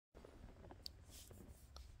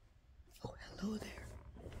Hello there.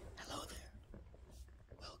 Hello there.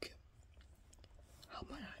 Welcome. How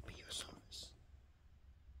might I be your service?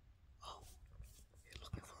 Oh, you're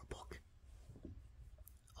looking for a book?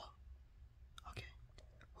 Oh, okay.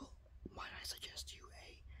 Well, might I suggest you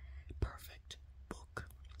a perfect book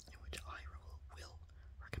in which I will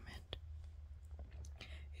recommend?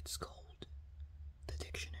 It's called The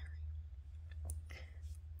Dictionary.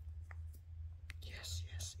 Yes,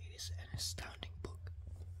 it is an astounding book.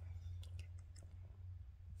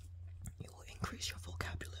 It will increase your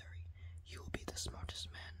vocabulary. You will be the smartest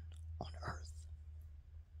man on earth.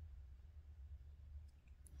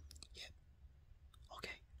 Yep.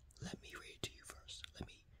 Okay, let me read it to you first. Let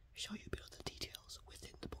me show you a bit of the details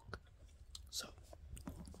within the book. So,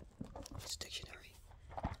 this dictionary,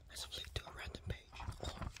 let's flick to a random page.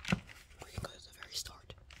 We can go to the very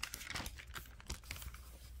start.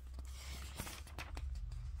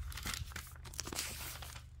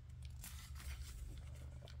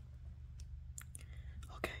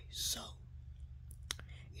 Okay, so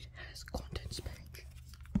it has contents page.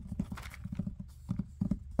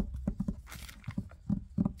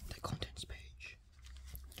 The contents page,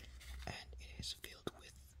 and it is filled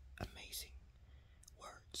with amazing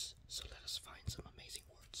words. So let us find some amazing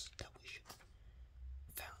words that we should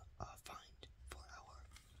find for our,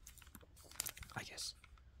 I guess,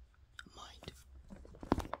 mind.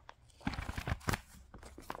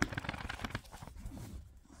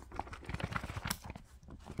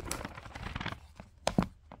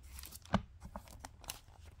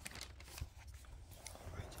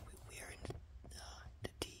 Right, we are in the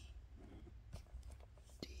D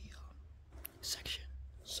section.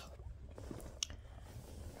 So,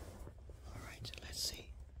 all right, let's see.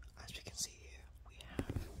 As we can see here,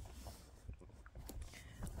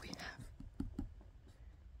 we have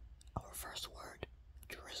our first word,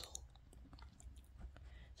 drizzle.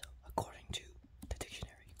 So, according to the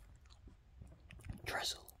dictionary,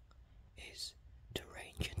 drizzle is to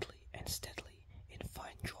rain gently and steadily in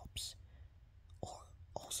fine drops, or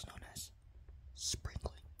also known as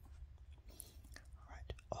sprinkling.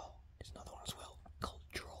 Alright, oh, there's another one as well called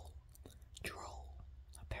droll. Droll,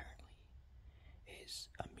 apparently, is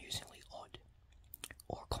amusingly odd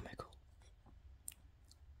or comical.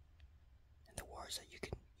 And the words that you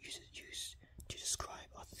can use to describe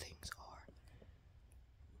other things are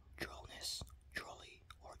drollness, drolly,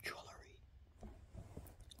 or drollery.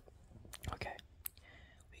 Okay,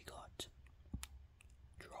 we got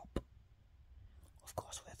drop. Of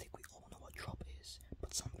course, I think we all know what drop is,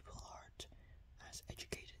 but some people aren't as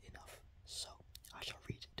educated enough, so I shall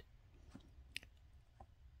read it.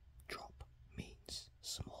 Drop means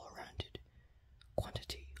small rounded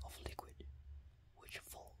quantity of liquid which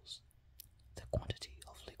falls. The quantity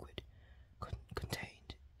of liquid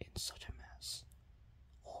contained in such a mass,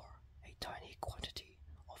 or a tiny quantity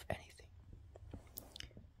of anything.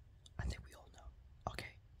 I think we all know.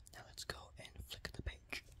 Okay, now let's go and flick the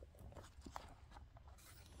page.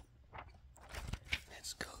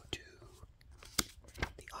 Let's go to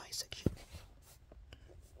the I section.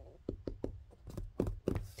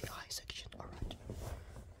 The I section, alright.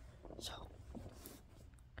 So,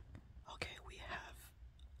 okay, we have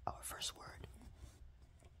our first word.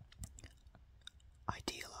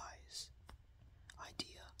 Idealize.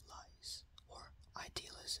 Idealize, or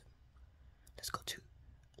idealism.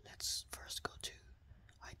 Let's first go to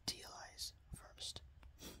idealize first.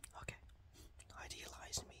 Okay.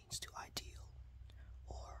 Idealize means to ideal,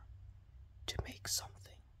 or to make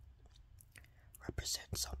something,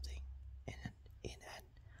 represent something in an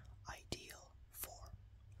ideal form,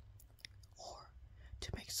 or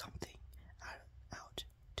to make something out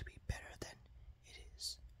to be better than it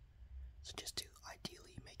is. So just to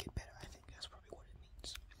ideally make it better, I think that's probably what it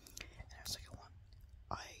means. And our second one,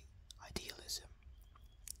 idealism.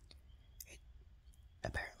 It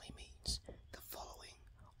apparently means the following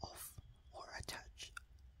of or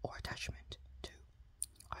attachment to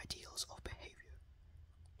ideals of behavior.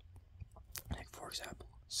 Like, for example,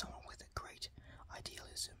 someone with a great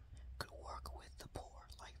idealism could work with the poor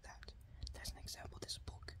like that. That's an example this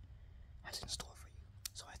book has in store for you.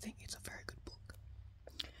 So I think it's a very good book.